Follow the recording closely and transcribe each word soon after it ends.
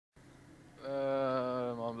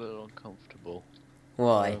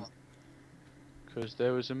Why? Because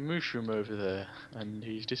there was a mushroom over there, and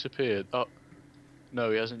he's disappeared. Oh,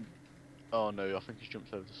 no, he hasn't. Oh no, I think he's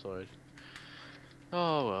jumped over the side.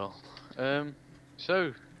 Oh well.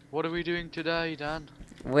 So, what are we doing today, Dan?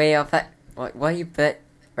 We are why you put...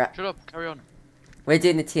 Shut up, carry on. We're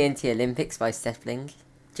doing the TNT Olympics by Sethbling.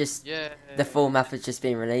 Just Yeah. the full map has just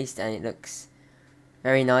been released and it looks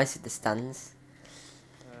very nice with the stands.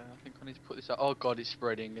 I think I need to put this out. Oh god, it's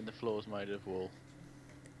spreading and the floor's made of wool.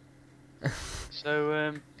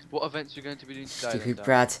 So, what events are we going to be doing today? Stupid then,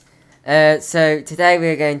 Brad. So today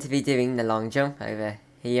we're going to be doing the long jump over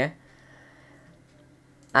here.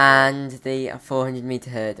 And the 400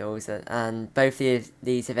 meter hurdles, and both of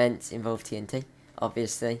these events involve TNT,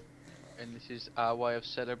 obviously. And this is our way of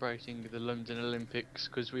celebrating the London Olympics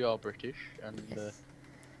because we are British and, Yes.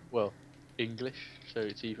 well, English, so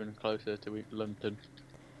it's even closer to London.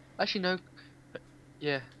 Actually, no.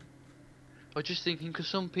 Yeah. I was just thinking because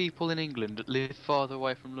some people in England live farther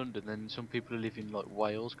away from London than some people who live in like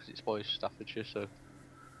Wales because it's by Staffordshire. So.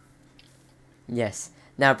 Yes.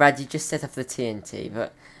 Now, Brad, you just set off the TNT,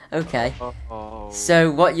 but okay. Oh.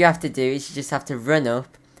 So what you have to do is you just have to run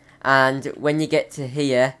up, and when you get to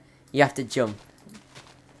here, you have to jump,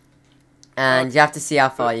 and you have to see how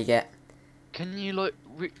far you get. Can you like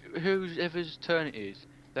whoever's turn it is?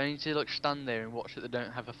 They need to like stand there and watch that they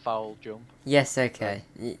don't have a foul jump. Yes, okay.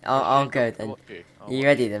 I'll go then. You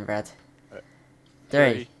ready then, Brad?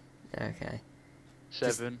 3. Okay.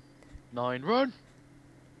 7, 9, run!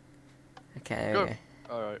 Okay, Go. okay.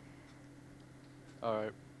 Alright.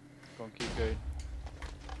 Alright. Go on, keep going.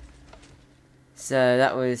 So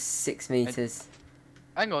that was 6 meters.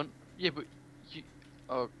 Hang on. Yeah, but you.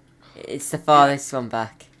 Oh. It's the farthest one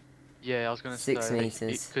back. Yeah, I was gonna 6 say.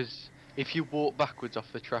 meters. Because if you walk backwards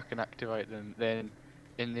off the track and activate them, then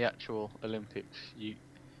in the actual Olympics, you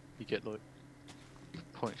get like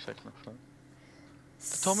points taken off that.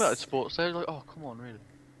 Told me that at sports, they were like, oh, come on, really?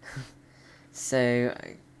 So,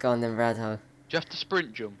 go on then, Brad. Do you have to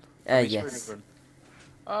sprint jump? Yes. Sprint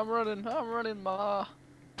run? I'm running, ma.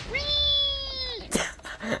 Whee!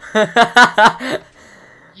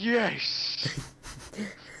 Yes!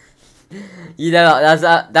 You know what,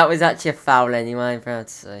 that was actually a foul anyway, I'm proud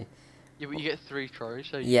to say. Yeah, but you get 3 tries,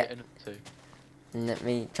 so you Yeah. get another 2. Let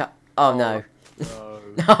me try. Oh, no. No.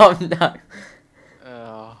 Oh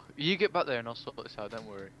no. You get back there and I'll sort this out, don't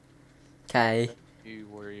worry. Okay. You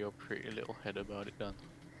worry your pretty little head about it, Dan.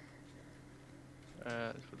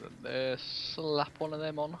 Let's put that there, slap one of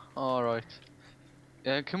them on. Alright.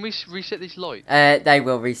 Can we reset these lights? They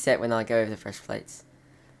will reset when I go over the fresh plates.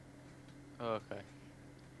 Okay.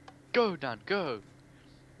 Go, Dan, go!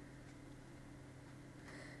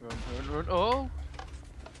 Run. Oh!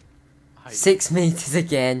 6 meters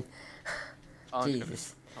again. I'm just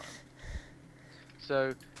Jesus.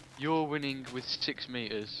 So, you're winning with 6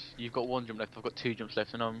 meters. You've got 1 jump left. I've got 2 jumps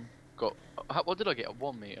left, and I'm got. What did I get?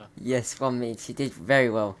 1 meter. Yes, 1 meter. You did very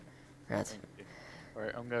well, Brad.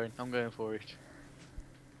 Alright, I'm going for it.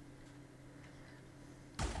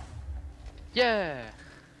 Yeah.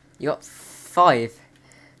 You got 5.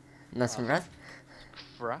 Nice one, Brad.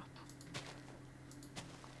 Crap.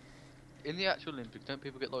 In the actual Olympics, don't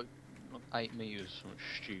people get like 8 meters? Something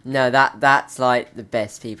stupid. No, that's like the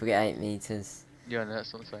best people get 8 meters. Yeah, no,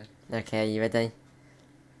 that's what I'm saying. Okay, you ready?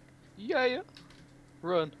 Yeah.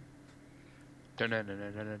 Run. Dun.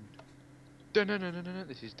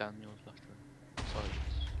 This is Daniel's last run. Silence.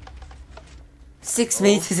 6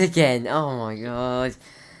 meters again. Oh my god.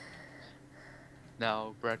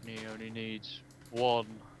 Now Bradney only needs 1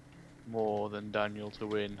 more than Daniel to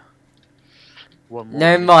win. 1 more.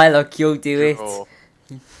 No, my luck, you'll do draw.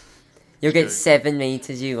 it. You'll get 7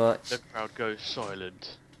 meters, you watch. The crowd goes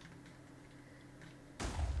silent.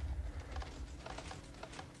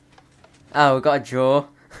 Oh, we got a draw.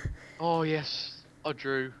 Oh yes, I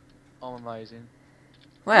drew. I'm amazing.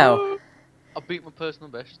 Well. Woo! I beat my personal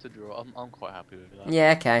best to draw. I'm quite happy with that.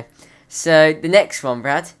 Yeah, okay. So, the next one,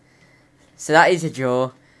 Brad. So, that is a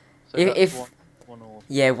draw. So if that's one all.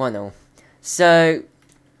 Yeah, 1-1. So,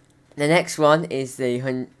 the next one is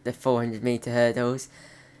the 400 meter hurdles.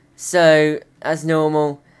 So, as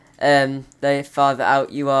normal, the farther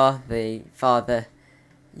out you are, the farther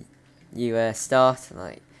you start.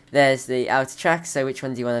 Like, there's the outer track. So, which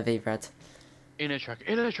one do you want to be, Brad? Inner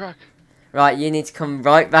track. Right, you need to come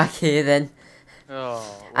right back here then. Oh.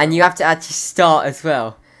 Well. And you have to actually start as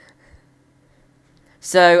well.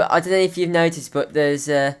 So, I don't know if you've noticed, but there's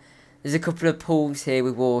a couple of pools here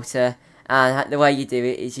with water. And the way you do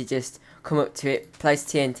it is you just come up to it, place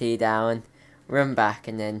TNT down, run back,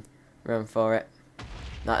 and then run for it.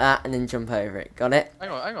 Like that, and then jump over it. Got it? Hang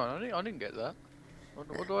on. I didn't get that.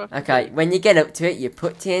 What do I have to Okay, do? when you get up to it, you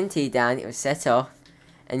put TNT down, it will set off,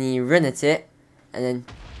 and then you run at it, and then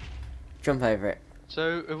jump over it.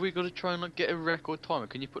 So, have we got to try and like get a record timer?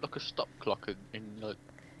 Can you put like a stop clock in like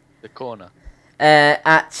the corner?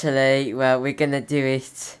 Actually, well, we're gonna do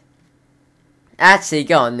it. Actually,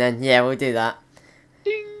 go on then. Yeah, we'll do that.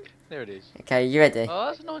 Ding! There it is. Okay, you ready? Oh,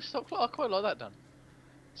 that's a nice stop clock. I quite like that, Dan.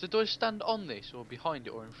 So, do I stand on this or behind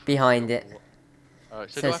it or in front Behind of it? it. Alright,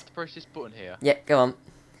 so do I Says- have to press this button here? Yep, go on.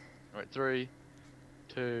 Alright, 3,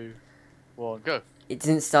 2, 1, go. It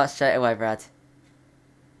didn't start straight away, Brad.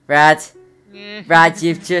 Brad, Yeah. Brad,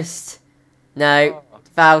 you've just no Oh.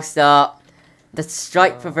 foul start. That's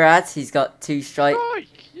strike for Brad. He's got 2 strikes.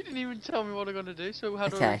 Strike! You didn't even tell me what I'm gonna do, so how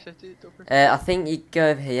do I Okay. reset it? I think you go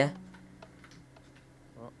over here.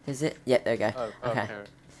 What? Is it? Yep, there we go. Oh, Okay. okay.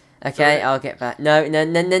 Okay, Sorry. I'll get back. No. Oh,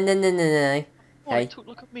 Okay. it took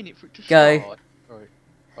like a minute for it to Go. start. Right.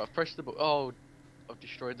 I've pressed the button. Oh, I've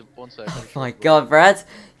destroyed the one second. Oh my God, Brad.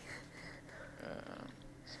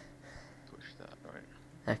 Push that,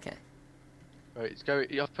 right. Okay. Right, it's going.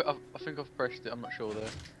 I think I've pressed it. I'm not sure though.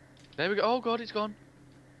 There we go. Oh God, it's gone.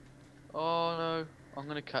 Oh no, I'm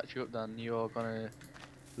gonna catch you up, Dan. You are gonna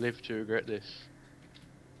live to regret this.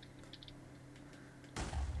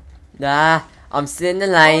 Nah, I'm still in the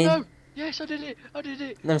lane. Oh no! Yes, I did it. I did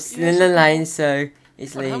it. I'm still Yes, in the I did lane, it. so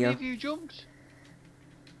it's How many legal. of you jumped?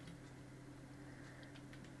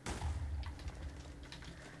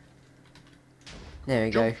 There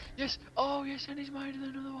we Jump. go. Yes. Oh yes, and he's made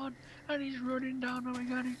another one, and he's running down the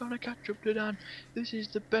wing, and he's gonna catch up to Dan. This is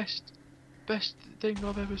the best thing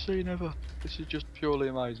I've ever seen ever. This is just purely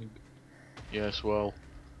amazing. Yes, well,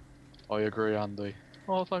 I agree, Andy.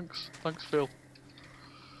 Oh, thanks, Phil.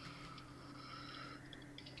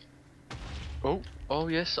 Oh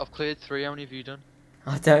yes, I've cleared 3. How many have you done?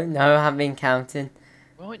 I don't know. I haven't been counting.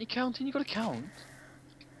 Why aren't you counting? You gotta count.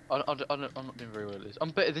 I'm not doing very well at this. I'm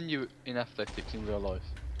better than you in athletics in real life.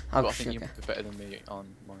 Oh, But I think sugar. you're better than me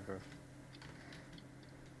on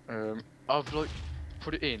Minecraft. I've like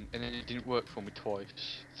put it in and then it didn't work for me twice,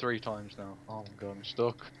 3 times now. Oh my God, I'm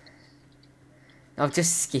stuck. I'll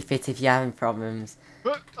just skip it if you're having problems.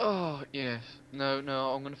 Oh yes, no,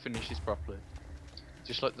 I'm gonna finish this properly.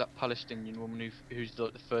 Just like that Palestinian woman who's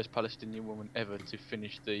like the first Palestinian woman ever to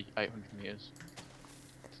finish the 800 meters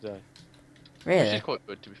today. Which Really? is quite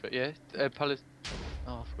good to be fair. Yeah, oh, I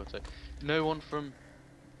forgot to say. No one from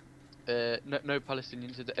no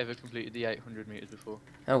Palestinians had ever completed the 800 meters before.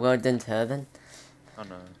 Oh, well done to her then. I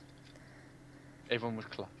know. Everyone was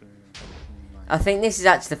clapping. I think this is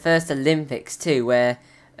actually the first Olympics too, where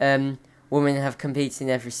women have competed in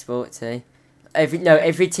every sport too.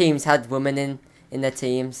 Every team's had women in their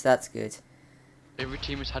teams. That's good. Every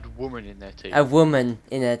team has had woman in their team. A woman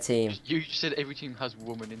in their team. You said every team has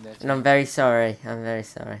woman in their team. And I'm very sorry. I'm very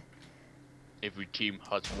sorry. Every team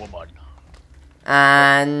has woman.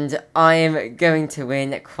 And I am going to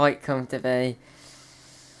win quite comfortably.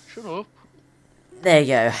 Shut up. There you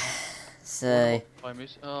go. So Time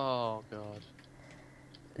is. Oh God.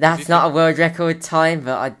 that's not a world record time,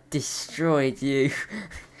 but I destroyed you.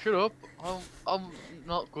 Shut up. I'm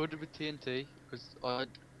not good with TNT because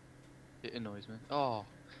it annoys me. Oh,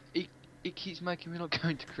 it keeps making me not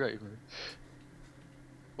going to creative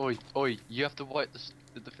mode. Oi! You have to wait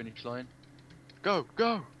at the finish line. Go!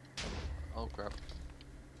 Oh crap!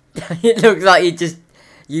 It looks like you're just I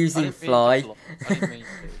using didn't mean to fly. I didn't mean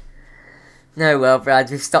to. No, well, Brad,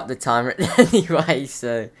 we've stopped the timer anyway,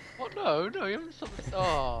 so. What? No, you haven't stopped.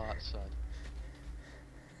 Oh, that's sad.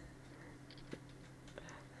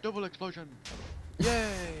 Double explosion!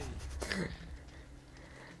 Yay!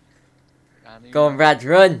 Go on, Brad,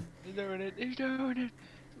 run! He's doing it!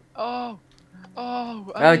 Oh! I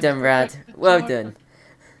Well need to done, Brad. protect the Well tiger. done.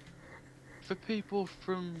 For people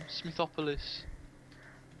from Smithopolis.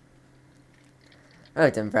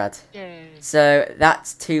 Well done, Brad. Yay! So,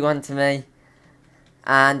 that's 2-1 to me.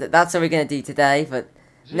 And that's all we're going to do today, but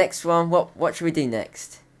Is it? next one, what should we do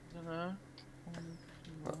next? I don't know.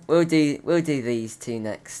 We'll do these 2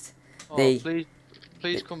 next. Oh, The-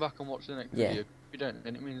 please come back and watch the next Yeah. video. If you don't,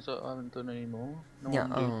 then it means that I haven't done any more. No Yeah, one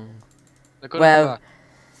do. oh. They've got to Well- come back.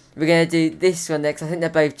 We're going to do this one next. I think they're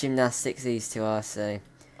both gymnastics, these 2 are, so.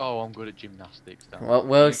 Oh, I'm good at gymnastics. Dan. Well,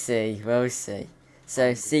 we'll see.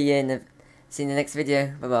 So, see you in the next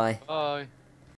video. Bye-bye. Bye.